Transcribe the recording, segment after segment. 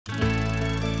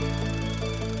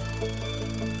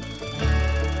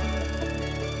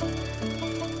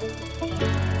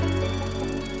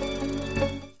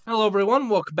Hello, everyone.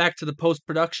 Welcome back to the Post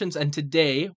Productions, and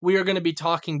today we are going to be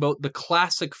talking about the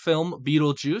classic film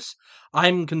Beetlejuice.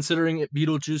 I'm considering it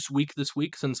Beetlejuice week this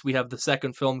week since we have the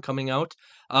second film coming out.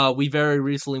 We very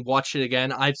recently watched it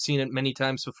again. I've seen it many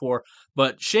times before,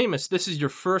 but Seamus, this is your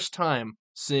first time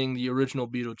seeing the original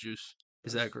Beetlejuice.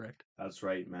 Is that correct? That's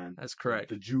right, man. That's correct.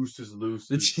 The juice is loose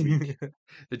The, this week.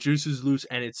 the juice is loose,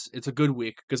 and it's a good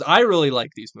week because I really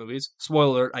like these movies.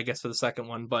 Spoiler, alert, I guess, for the second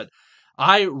one, but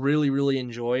I really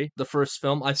enjoy the first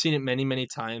film. I've seen it many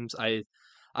times. I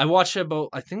watched it about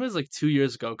I think it was like 2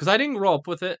 years ago because I didn't grow up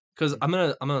with it. Because I'm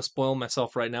gonna spoil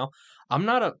myself right now. I'm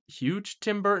not a huge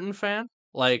Tim Burton fan.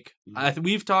 Like Mhm.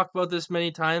 we've talked about this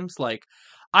many times. Like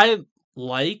I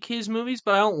like his movies,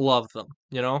 but I don't love them.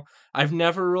 You know, I've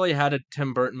never really had a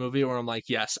Tim Burton movie where I'm like,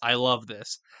 yes, I love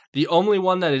this. The only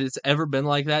one that it's ever been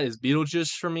like that is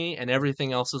Beetlejuice for me, and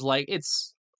everything else is like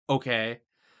it's okay.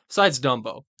 Besides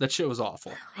Dumbo, that shit was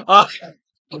awful.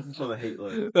 This is on the hate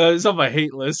list. It's on my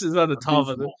hate list. It's on the top of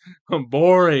Abysmal. I'm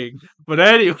boring. But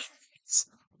anyways,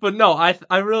 but no,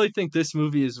 I really think this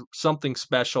movie is something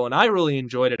special, and I really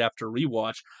enjoyed it after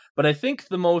rewatch. But I think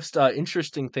the most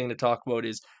interesting thing to talk about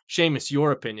is Seamus,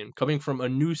 your opinion, coming from a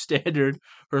new standard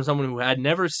from someone who had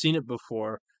never seen it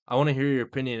before. I want to hear your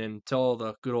opinion and tell all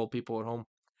the good old people at home.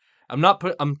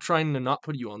 I'm trying to not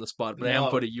put you on the spot, but I am No,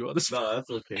 putting you on the spot. no, that's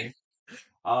okay.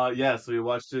 Yeah, so we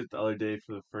watched it the other day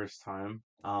for the first time.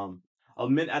 I'll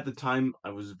admit at the time I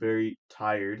was very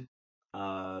tired.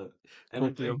 Uh, and I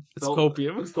Copium. It's felt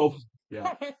copium. it's cold.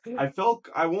 Yeah,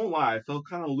 I won't lie, I felt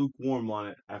kind of lukewarm on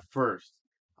it at first.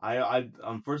 I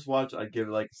on first watch I'd give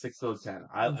it like 6 out of 10.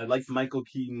 I liked Michael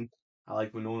Keaton. I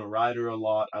like Winona Ryder a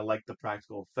lot. I like the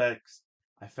practical effects.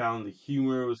 I found the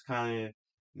humor was kind of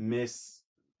miss.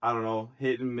 I don't know,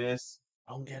 hit and miss.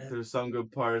 I don't get it. There's some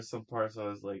good parts, some parts I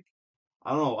was like,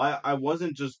 I don't know. I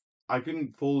wasn't just I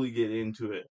couldn't fully get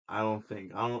into it. I don't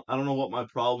think. I don't know what my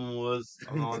problem was.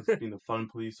 I don't know, it's being the fun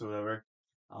police or whatever.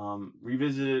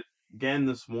 Revisited it again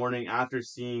this morning after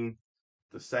seeing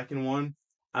the second one,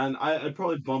 and I'd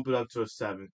probably bump it up to a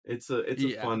 7. It's a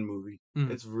Yeah. fun movie.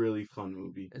 Mm. It's a really fun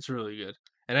movie. It's really good.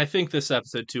 And I think this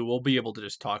episode too, we'll be able to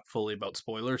just talk fully about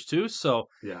spoilers too. So,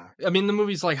 Yeah. I mean, the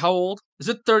movie's like how old? Is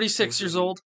it 36 years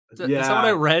old? Is that what I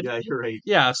Yeah, read? yeah, you're right.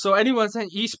 Yeah. So anyone saying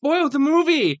he spoiled the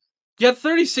movie, you had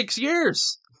 36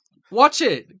 years. Watch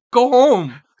it. Go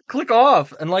home. Click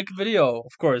off and like the video,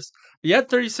 of course. You had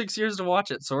 36 years to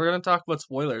watch it, so we're gonna talk about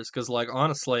spoilers because, like,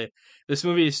 honestly, this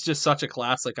movie is just such a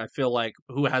classic. I feel like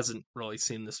who hasn't really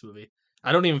seen this movie?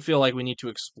 I don't even feel like we need to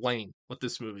explain what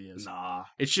this movie is. Nah.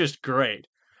 It's just great.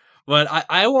 But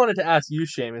I wanted to ask you,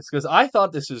 Seamus, because I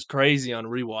thought this was crazy on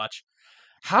rewatch.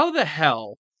 How the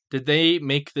hell did they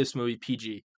make this movie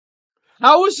PG?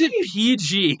 How is it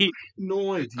PG?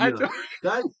 No I idea. don't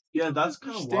That yeah, that's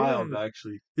kind of wild understand.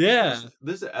 actually. Yeah.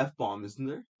 This is an F-bomb, isn't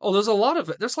there? Oh, there's a lot of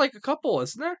it. There's like a couple,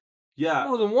 isn't there? Yeah,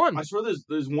 More than I one. swear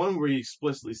there's one where he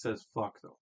explicitly says fuck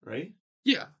though, right?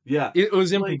 Yeah. Yeah. It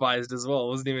was So like improvised as well. It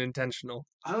wasn't even intentional.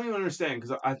 I don't even understand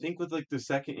because I think with like the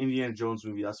second Indiana Jones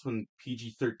movie, that's when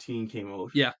PG-13 came out,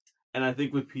 Yeah. and I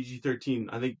think with PG-13,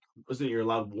 I think wasn't you're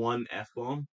allowed one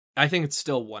F-bomb? I think it's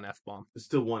still one F bomb. It's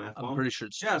still one I'm F-bomb. pretty sure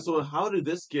it's Yeah. still So one. how did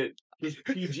this get just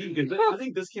PG? Because I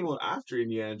think this came out after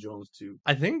Indiana Jones too.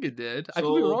 I think it did. I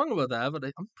could be So wrong about that, but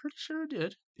I'm pretty sure it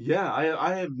did. yeah,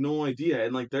 I have no idea,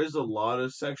 and like there's a lot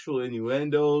of sexual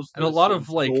innuendos. And a There's lot of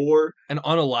some like gore. and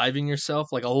unaliving yourself,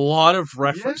 like a lot of Yeah.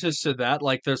 references to that.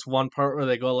 Like there's one part where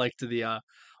they go like to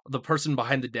the person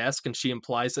behind the desk and she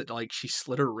implies that like she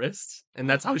slit her wrists and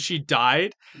that's how she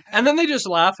died. And then they just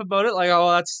laugh about it like, oh,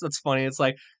 that's funny. It's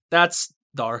like that's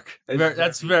dark. It's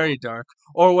That's very very dark.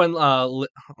 Or when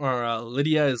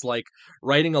Lydia is like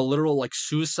writing a literal like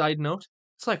suicide note.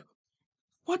 It's like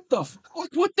what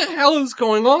the hell is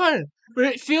going on? But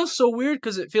it feels so weird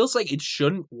because it feels like it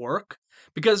shouldn't work.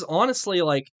 Because honestly,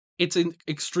 like it's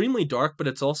extremely dark, but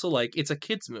it's also like it's a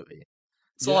kids movie.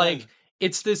 So yeah. like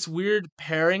it's this weird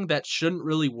pairing that shouldn't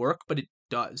really work, but it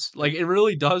does. Like it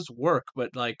really does work.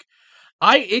 But like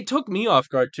it took me off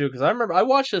guard too because I remember I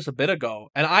watched this a bit ago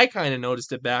and I kind of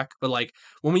noticed it back. But like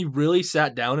when we really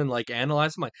sat down and like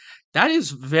analyzed, I'm like that is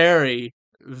very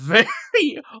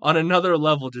on another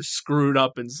level just screwed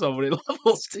up in so many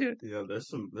levels, dude. Yeah, there's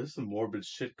some morbid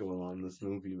shit going on in this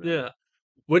movie, man. Yeah.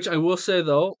 Which I will say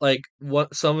though, like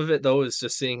what some of it though is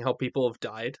just seeing how people have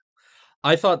died.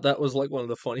 I thought that was like one of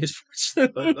the funniest parts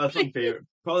of the That's my movie. favorite,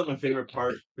 probably my favorite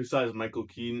part besides Michael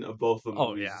Keaton of both the Oh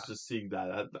movies yeah. is just seeing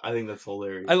that. I think that's I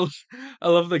hilarious. love, I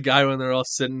love the guy when they're all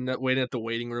sitting waiting at the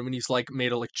waiting room and he's like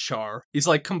made of like char. He's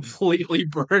like completely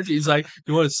burned. He's like,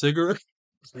 "You want a cigarette?"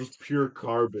 It's pure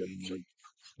carbon. Like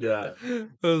Yeah.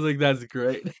 I was like, that's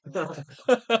great.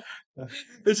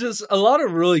 It's just a lot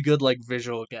of really good like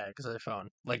visual gags I found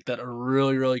like that are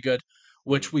really really good,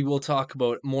 which Mm. we will talk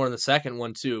about more in the second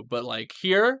one too. But like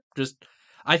here, just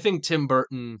I think Tim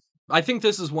Burton. I think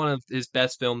this is one of his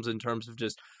best films in terms of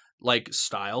just like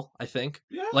style. I think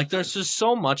like Yeah. there's just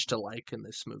so much to like in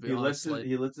this movie. Honestly,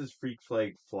 He lets his freak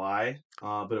flag fly,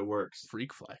 but it works.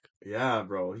 Freak Flag. Yeah,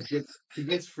 bro. He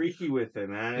gets freaky with it,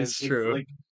 man. It's It's true. like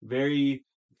very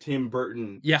Tim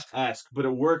Burton Yeah, esque, but it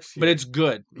works but here. it's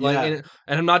good. Like, Yeah.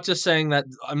 and I'm not just saying that.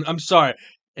 I'm sorry,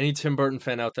 any Tim Burton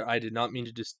fan out there. I did not mean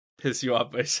to just piss you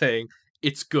off by saying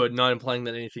it's good, not implying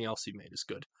that anything else he made is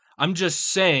good. I'm just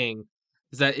saying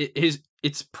is that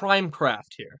it's prime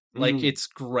craft here. Like Mm, it's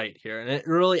great here, and it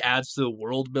really adds to the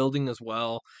world building as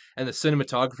well, and the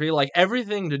cinematography. Like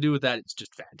everything to do with that, it's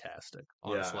just fantastic.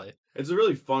 yeah. Honestly. It's a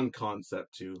really fun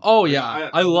concept too. Oh Like yeah,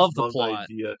 I I just love the love the plot.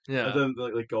 idea of Yeah. them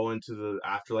like going to the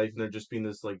afterlife and there just being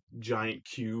this like giant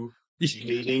queue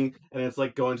meeting and it's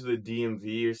like going to the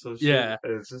DMV or some shit. Yeah.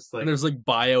 And it's just And like there's like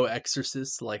bio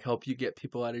exorcists to like help you get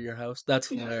people out of your house.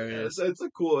 That's yeah, hilarious. it's a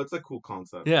cool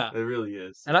concept. Yeah. It really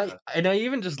is. And I Yeah. and I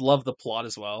even just love the plot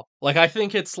as well. Like I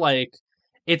think it's like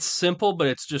it's simple but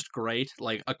it's just great.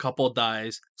 Like a couple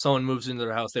dies, someone moves into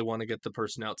their house, they want to get the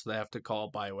person out, so they have to call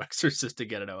a bio exorcist to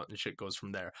get it out and shit goes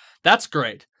from there. That's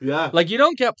great. Yeah. Like you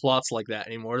don't get plots like that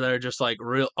anymore that are just like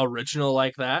real original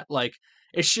like that. Like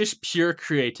it's just pure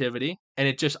creativity and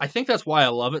it just I think that's why I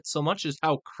love it so much is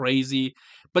how crazy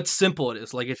but simple it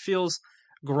is. Like it feels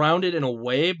grounded in a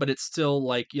way, but it's still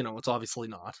like, it's obviously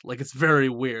not. Like it's very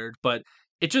weird, but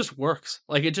it just works.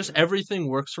 Like it just Yeah. everything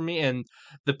works for me and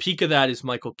the peak of that is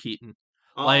Michael Keaton.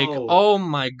 Like, Oh, oh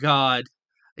my god.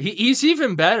 He's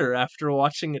even better after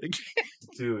watching it again.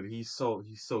 dude, he's so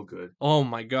good. Oh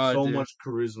my god, So dude. much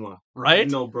charisma. Even Right?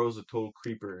 though bro's a total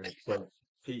creeper, it's like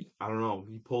I don't know,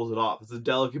 he pulls it off. It's a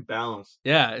delicate balance.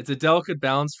 Yeah, it's a delicate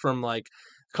balance from like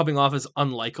coming off as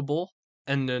unlikable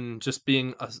and then just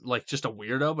being like just a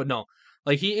weirdo, but no.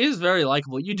 Like he is very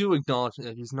likable. You do acknowledge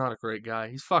that he's not a great guy.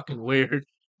 He's fucking weird.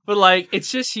 But like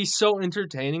it's just he's so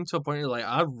entertaining to a point you're like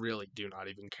I really do not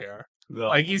even care.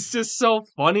 Like No. he's just so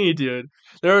funny, dude.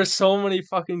 There are so many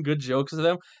fucking good jokes with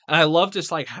him, and I love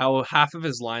just like how half of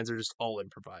his lines are just all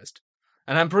improvised.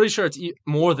 And I'm pretty sure it's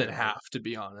more than Yeah. half, to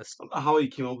be honest. I don't know how he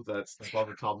came up with that stuff off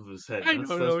the top of his head. I don't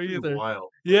That's know pretty either. wild.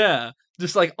 Yeah,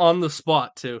 just like on the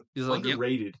spot too. He's like, "Yep."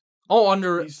 Underrated. Oh,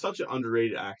 under. He's such an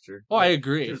underrated actor. Oh, I Like in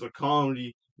agree. terms of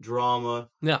comedy, drama,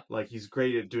 Yeah. like he's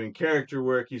great at doing character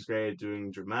work, he's great at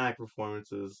doing dramatic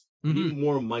performances. We Hmm. need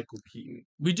more Michael Keaton.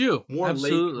 We do More late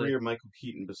absolutely. career Michael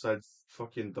Keaton besides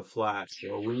fucking The Flash,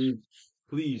 bro. We need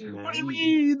please, What man. do you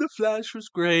mean? The Flash was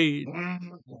great.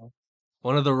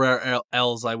 One of the rare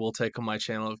L's I will take on my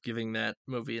channel of giving that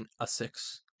movie a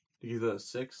 6. You give that a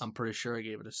six? I'm pretty sure I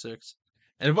gave it a 6.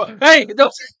 And hey, I'm gonna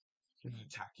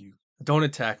attack you. don't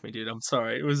attack me, dude. I'm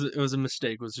sorry. It was a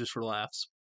mistake. It was just for laughs.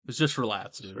 It was just for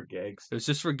laughs, Just dude. for gags. It was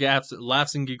just for gaps,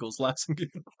 laughs and giggles, laughs and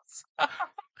giggles.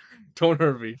 Don't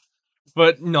hurt me.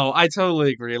 But no, I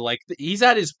totally agree. Like he's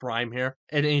at his prime here,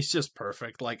 and he's just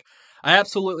perfect. Like I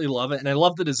absolutely love it, and I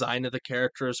love the design of the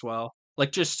character as well.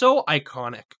 Like just so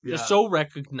iconic, just Yeah. so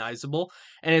recognizable,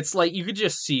 and it's like you could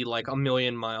just see like a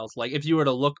million miles. Like if you were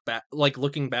to look back, like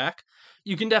looking back,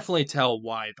 you can definitely tell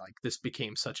why like this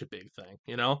became such a big thing.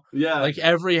 Yeah. Like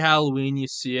every Halloween you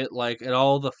see it, like at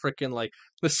all the freaking like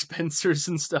the Spencers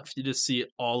and stuff, you just see it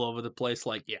all over the place.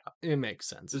 Like yeah, it makes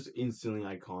sense Just instantly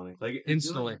iconic. Like it feels like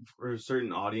instantly. for a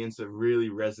certain audience it really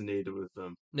resonated with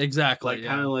them. Exactly. Like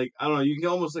kind Yeah. of like I don't know, you can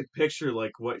almost like picture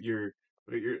like what your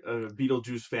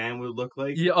Beetlejuice fan would look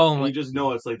like, Yeah. Oh and my. you just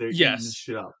know it's like they're eating this Yes.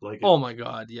 shit up. Like Oh it's my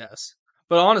God. Yes.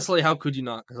 But honestly, how could you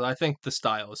not? Because I think the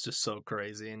style is just so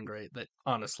crazy and great that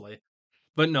honestly.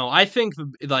 But no, I think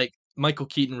like Michael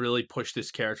Keaton really pushed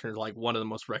this character into like one of the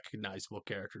most recognizable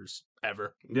characters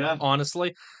ever. yeah,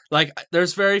 Honestly, like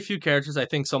there's very few characters I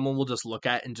think someone will just look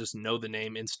at and just know the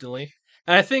name instantly.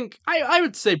 And I think I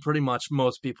would say pretty much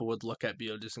most people would look at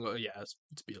Beetlejuice and go, yeah, it's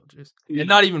Beetlejuice, and yeah,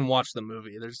 not even watch the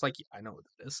movie. They're just like, yeah, I know what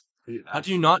that is. yeah, How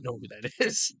do you absolutely. not know who that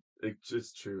is?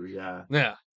 It's true. Yeah,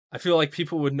 Yeah. I feel like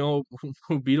people would know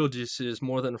who Beetlejuice is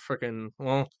more than freaking,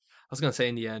 well, I was gonna say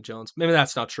Indiana Jones. Maybe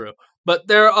that's not true. But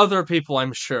there are other people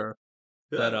I'm sure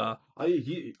that yeah.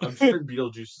 I'm sure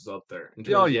Beetlejuice is up there in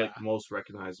oh terms of yeah. like most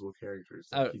recognizable characters.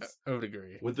 Like he's I would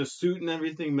agree. with the suit and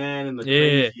everything, man, and the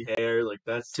Yeah. crazy hair. Like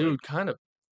that's like Dude, kind of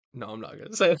no, I'm not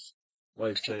gonna say it.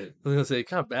 like say I was gonna say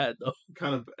kind of bad though.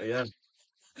 kind of yeah.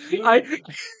 I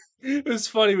it was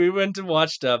funny. We went and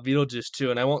watched Beetlejuice 2,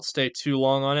 and I won't stay too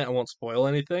long on it. I won't spoil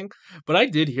anything. But I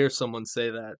did hear someone say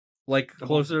that. like Oh,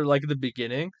 closer, like at the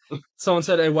beginning. Someone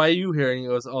said, "Hey, why are you here?" And he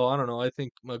goes, "Oh, I don't know. I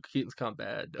think Michael Keaton's kind of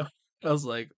bad." I was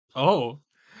like, "Oh,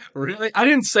 really?" I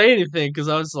didn't say anything because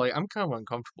I was like, "I'm kind of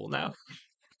uncomfortable now."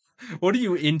 What are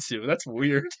you into? That's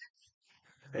weird.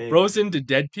 hey, Bro's into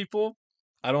dead people.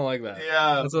 I don't like that.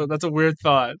 yeah. That's a weird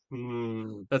thought.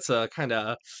 Hmm, That's a kind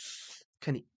of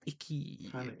icky.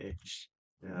 kind of itch.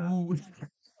 Yeah. Ooh.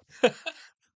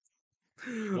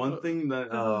 One thing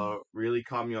that really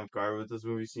caught me off guard with this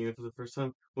movie, seeing it for the first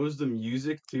time, was the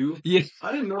music too. Yeah,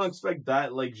 I did not expect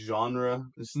that like genre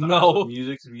and style of no.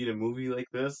 music to be in a movie like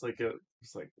this. Like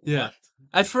it's like Yeah. what?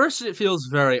 At first, it feels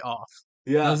very off,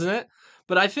 Yeah, doesn't it?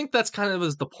 But I think that's kind of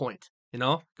is the point,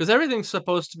 because everything's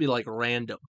supposed to be like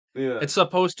random. yeah. It's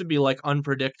supposed to be like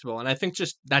unpredictable, and I think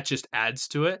just that just adds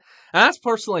to it. And that's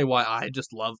personally why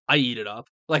I eat it up.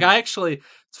 Like Mm, I actually,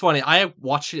 it's funny. I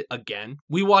watched it again.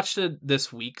 We watched it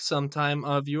this week sometime.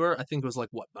 Viewer, I think it was like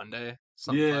what Monday,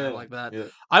 sometime yeah, like that. yeah.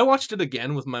 I watched it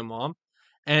again with my mom,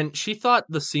 and she thought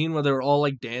the scene where they were all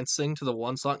like dancing to the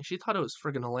one song. She thought it was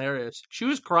friggin' hilarious. She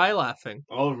was cry laughing.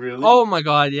 Oh, really? Oh my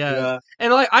god, yeah. Yeah.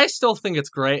 And like I still think it's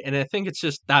great, and I think it's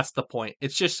just that's the point.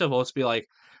 It's just supposed to be like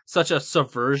such a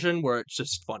subversion where it's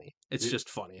just funny. It's Yeah. just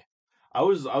funny. I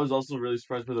was also really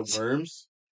surprised by the worms.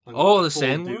 Like what Oh, they're the full of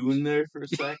sandworms? doing there for a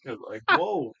sec. I was like,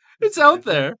 whoa, this It's is out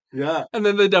different. there. Yeah, And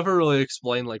then they never really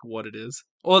explain like what it is.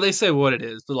 Well, they say what it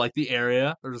is, but like the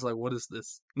area, they're just like, what is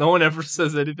this? No one ever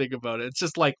says anything about it. It's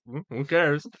just like, who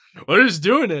cares? We're just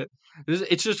doing it.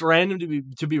 It's just random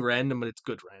to be random, but it's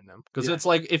good random because yeah, it's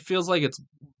like it feels like it's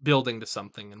building to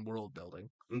something and world building.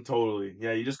 totally.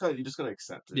 Yeah, you just gotta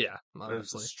accept it. Yeah, It's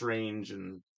obviously. strange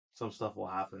and some stuff will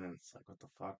happen and it's like what the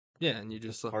fuck. Yeah, and you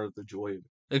That's just part of the joy of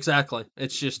it. exactly.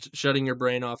 It's just shutting your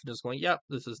brain off and just going, "Yep,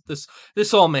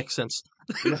 this all makes sense.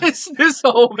 Yeah, this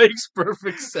all makes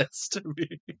perfect sense to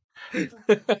me."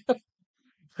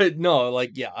 But no,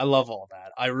 like yeah, I love all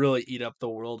that. I really eat up the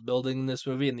world building in this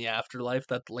movie and the afterlife.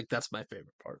 That's my favorite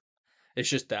part. It's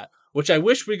just that, which I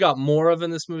wish we got more of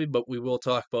in this movie, but we will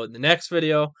talk about in the next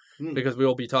video mm, because we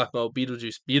will be talking about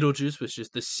Beetlejuice. Beetlejuice, which is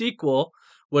the sequel,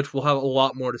 which will have a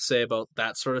lot more to say about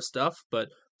that sort of stuff. But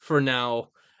for now,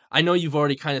 I know you've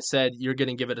already kind of said you're going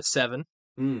to give it a 7.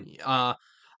 mm, Uh,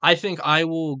 I think I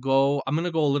will go. I'm going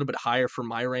to go a little bit higher for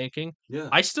my ranking. yeah.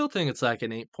 I still think it's like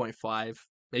an 8.5,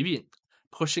 maybe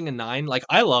pushing a 9. Like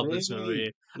I love this Hey,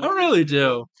 movie. I no, really respect that.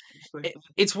 do. Respect that.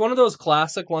 It's one of those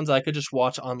classic ones I could just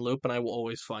watch on loop and I will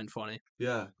always find funny.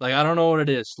 Yeah. Like I don't know what it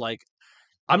is. Like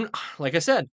I'm like I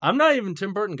said, I'm not even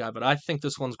Tim Burton guy, but I think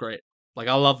this one's great. Like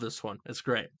I love this one. It's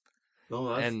great. No,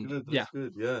 that's And good. yeah, That's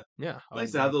good. Yeah. yeah, I Nice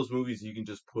would. to have those movies you can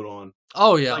just put on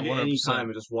Oh yeah, like at any 100%. time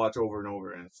and just watch over and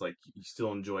over and it's like you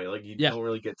still enjoy it. Like you Yeah. don't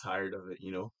really get tired of it.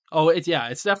 Oh, it's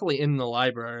definitely in the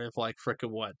library of like frickin'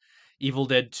 what? Evil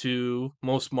Dead 2,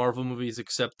 most Marvel movies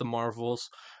except the Marvels.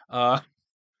 Uh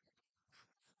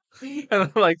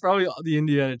and like probably the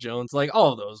Indiana Jones, like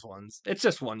all of those ones. It's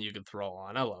just one you can throw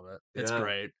on. I love it. It's Yeah.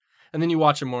 great. And then you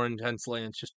watch it more intensely and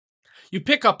it's just you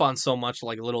pick up on so much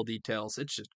like little details.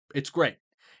 It's great.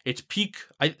 It's peak.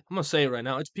 I'm gonna say it right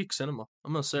now. It's peak cinema.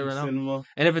 I'm gonna say it Peak right now. cinema.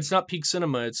 And if it's not peak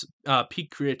cinema, it's peak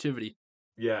creativity.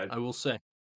 Yeah, I will say,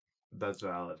 that's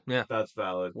valid. yeah, That's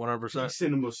valid. Peak 100%.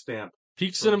 cinema stamp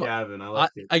Peak for cinema. Gavin. I like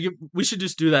it. We should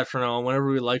just do that for now.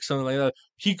 Whenever we like something like that,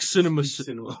 peak cinema, Peak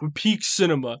cinema. peak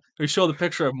cinema. We show the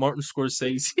picture of Martin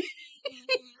Scorsese.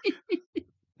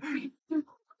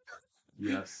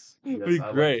 Yes. It'd Yes, be I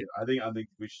like great. it. I think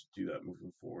we should do that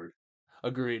moving forward.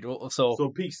 Agreed. Well, so So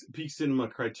peak cinema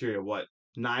criteria, what?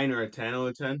 9 or a 10 out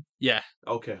of 10? yeah,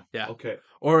 Okay. yeah. Okay.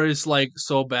 Or it's like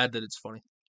so bad that it's funny.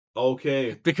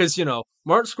 Okay. Because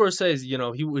Martin Scorsese,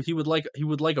 he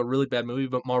would like a really bad movie,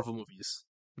 but Marvel movies,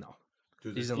 no,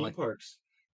 Dude, he the doesn't theme like parks.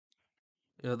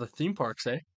 the theme parks,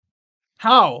 eh?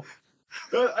 How?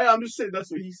 I'm just saying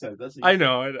that's what he said. That's what he I said.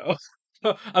 know, I know.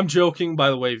 I'm joking, by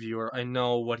the way, viewer. I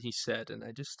know what he said, and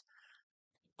I just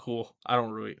cool.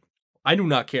 I do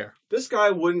not care. This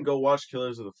guy wouldn't go watch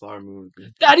Killers of the Flower Moon with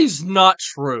me. That is not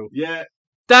true. Yeah,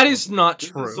 That well, is not this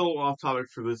is true. so off topic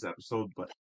for this episode, but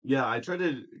yeah, I tried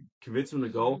to convince him to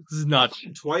go. This is I not. saw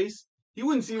it twice. He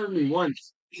wouldn't see it with me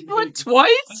once. You saw it I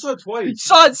twice? saw it You twice.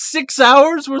 saw it 6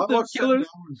 hours I worth of watched 7 killers?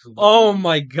 hours of it. Oh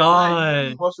my Yeah, he only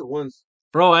god. watched it once.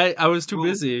 Bro, I was too Bro,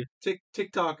 busy.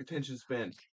 TikTok attention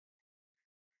span.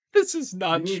 This is You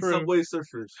not need true. Subway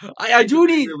Surfers. I They do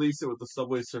could need. re-release it with the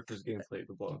Subway Surfers gameplay at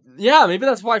the bottom. Yeah, maybe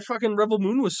that's why fucking Rebel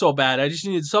Moon was so bad. I just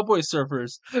needed Subway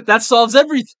Surfers. That solves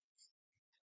everything.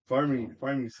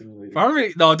 Farming simulator.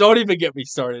 Farming? No, don't even get me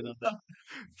started on that.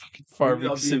 Fucking Maybe farming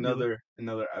that'll be simulator.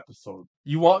 another episode.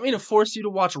 You want me to force you to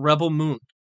watch Rebel Moon?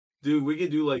 Dude, we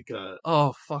could do like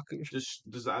Oh fuck. just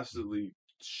absolutely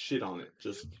shit on it.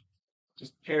 Just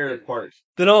tear it apart.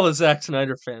 Then all the Zack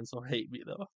Snyder fans will hate me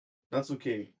though. That's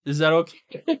okay. Is that okay?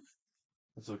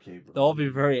 That's okay, bro. They'll all be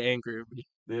very angry with me.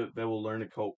 They will learn to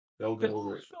cope. They'll get They'll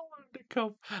over it. want to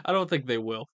come. I don't think they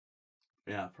will.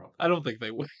 Yeah, probably. I don't think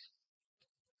they will.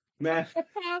 Man,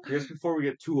 I guess before we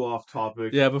get too off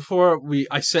topic, Yeah, before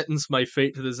I sentence my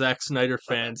fate to the Zack Snyder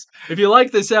fans. If you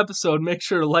like this episode, make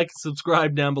sure to like and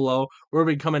subscribe down below. We'll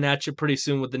be coming at you pretty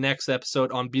soon with the next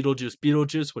episode on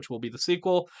Beetlejuice, which will be the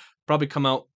sequel. Probably come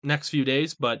out next few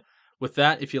days. But with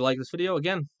that, if you like this video,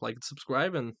 again, like and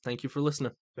subscribe, and thank you for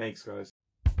listening. thanks, guys.